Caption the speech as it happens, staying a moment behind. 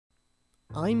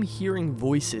I'm hearing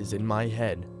voices in my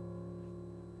head.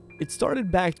 It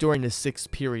started back during the 6th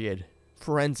period,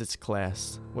 forensics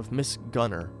class, with Miss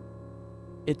Gunner.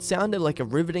 It sounded like a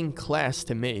riveting class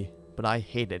to me, but I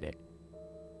hated it.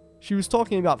 She was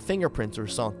talking about fingerprints or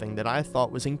something that I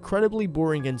thought was incredibly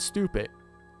boring and stupid,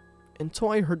 until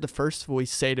I heard the first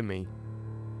voice say to me,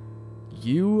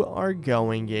 "You are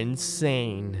going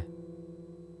insane."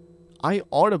 I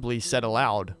audibly said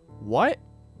aloud, "What?"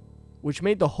 which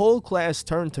made the whole class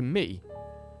turn to me.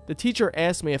 The teacher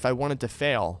asked me if I wanted to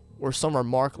fail, or some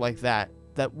remark like that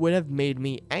would have made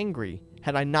me angry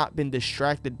had I not been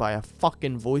distracted by a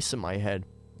fucking voice in my head.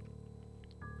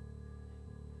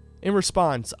 In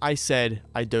response, I said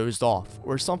I dozed off,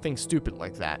 or something stupid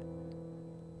like that.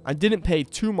 I didn't pay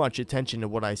too much attention to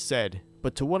what I said,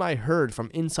 but to what I heard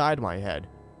from inside my head.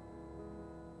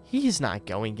 "He's not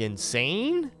going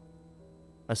insane,"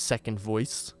 a second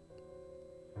voice.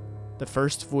 The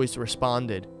first voice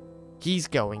responded, "He's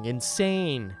going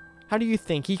insane. How do you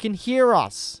think he can hear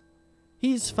us?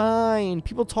 He's fine.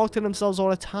 People talk to themselves all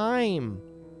the time."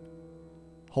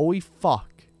 Holy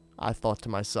fuck, I thought to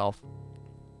myself.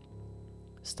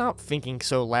 "Stop thinking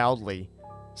so loudly,"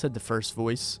 said the first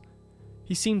voice.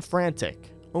 He seemed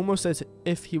frantic, almost as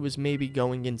if he was maybe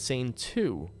going insane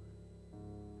too.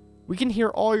 "We can hear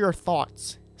all your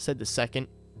thoughts," said the second.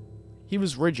 He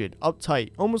was rigid,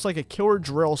 uptight, almost like a killer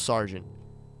drill sergeant.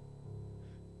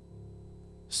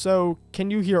 "So, can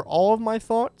you hear all of my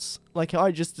thoughts, like how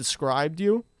I just described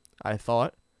you?" I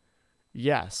thought.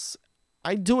 "Yes,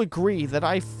 I do agree that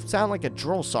I sound like a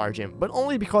drill sergeant, but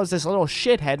only because this little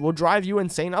shithead will drive you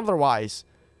insane otherwise,"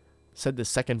 said the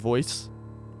second voice.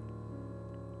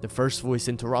 The first voice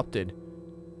interrupted.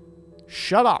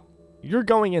 "Shut up! You're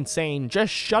going insane,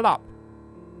 just shut up!"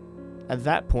 At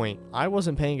that point, I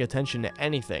wasn't paying attention to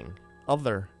anything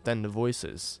other than the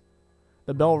voices.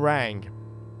 The bell rang.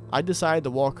 I decided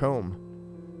to walk home.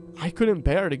 I couldn't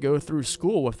bear to go through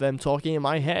school with them talking in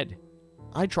my head.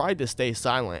 I tried to stay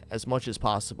silent as much as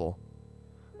possible.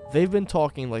 They've been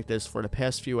talking like this for the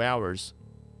past few hours.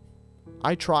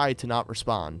 I tried to not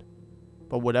respond,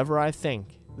 but whatever I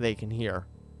think, they can hear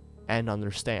and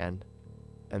understand,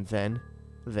 and then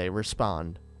they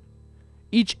respond.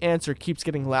 Each answer keeps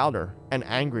getting louder and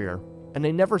angrier, and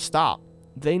they never stop.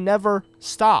 They never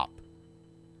stop.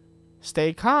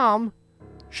 "Stay calm.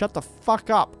 Shut the fuck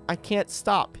up. I can't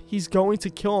stop. He's going to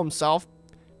kill himself,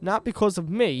 not because of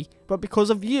me, but because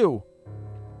of you."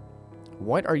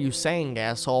 "What are you saying,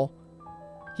 asshole?"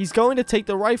 "He's going to take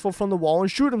the rifle from the wall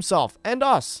and shoot himself, and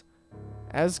us.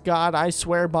 As God I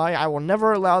swear by, I will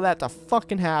never allow that to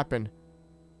fucking happen."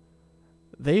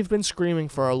 They've been screaming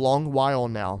for a long while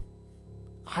now.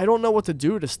 I don't know what to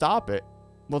do to stop it.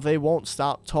 Well, they won't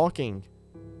stop talking.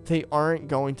 They aren't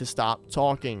going to stop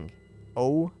talking.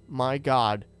 Oh my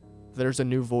God, there's a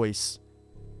new voice.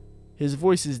 His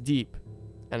voice is deep,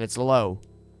 and it's low.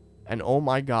 And oh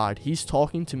my God, he's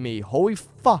talking to me. Holy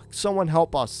fuck, someone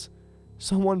help us.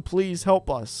 Someone please help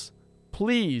us.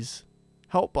 Please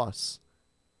help us.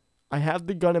 I have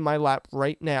the gun in my lap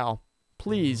right now.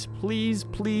 Please, please,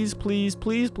 please, please,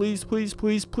 please, please, please,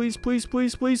 please, please, please,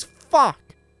 please, please, fuck.